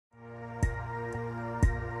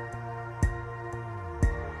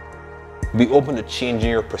be open to changing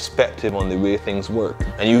your perspective on the way things work.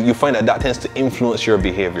 And you find that that tends to influence your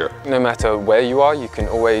behavior. No matter where you are, you can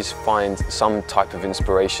always find some type of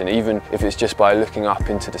inspiration, even if it's just by looking up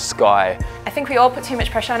into the sky. I think we all put too much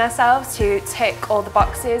pressure on ourselves to tick all the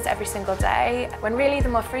boxes every single day, when really the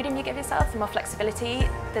more freedom you give yourself, the more flexibility,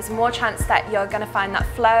 there's more chance that you're going to find that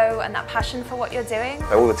flow and that passion for what you're doing.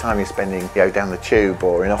 All the time you're spending, down the tube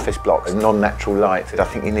or in office blocks, non-natural light, I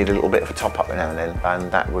think you need a little bit of a top-up now and then,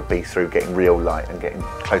 and that would be through getting real light and getting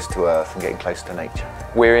close to earth and getting close to nature.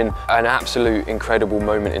 We're in an absolute incredible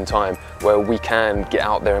moment in time where we can get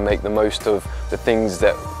out there and make the most of the things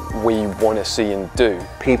that we want to see and do.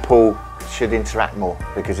 People should interact more,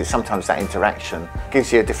 because it's sometimes that interaction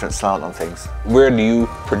gives you a different slant on things. Where do you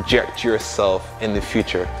project yourself in the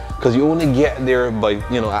future? Because you only get there by,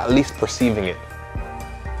 at least perceiving it.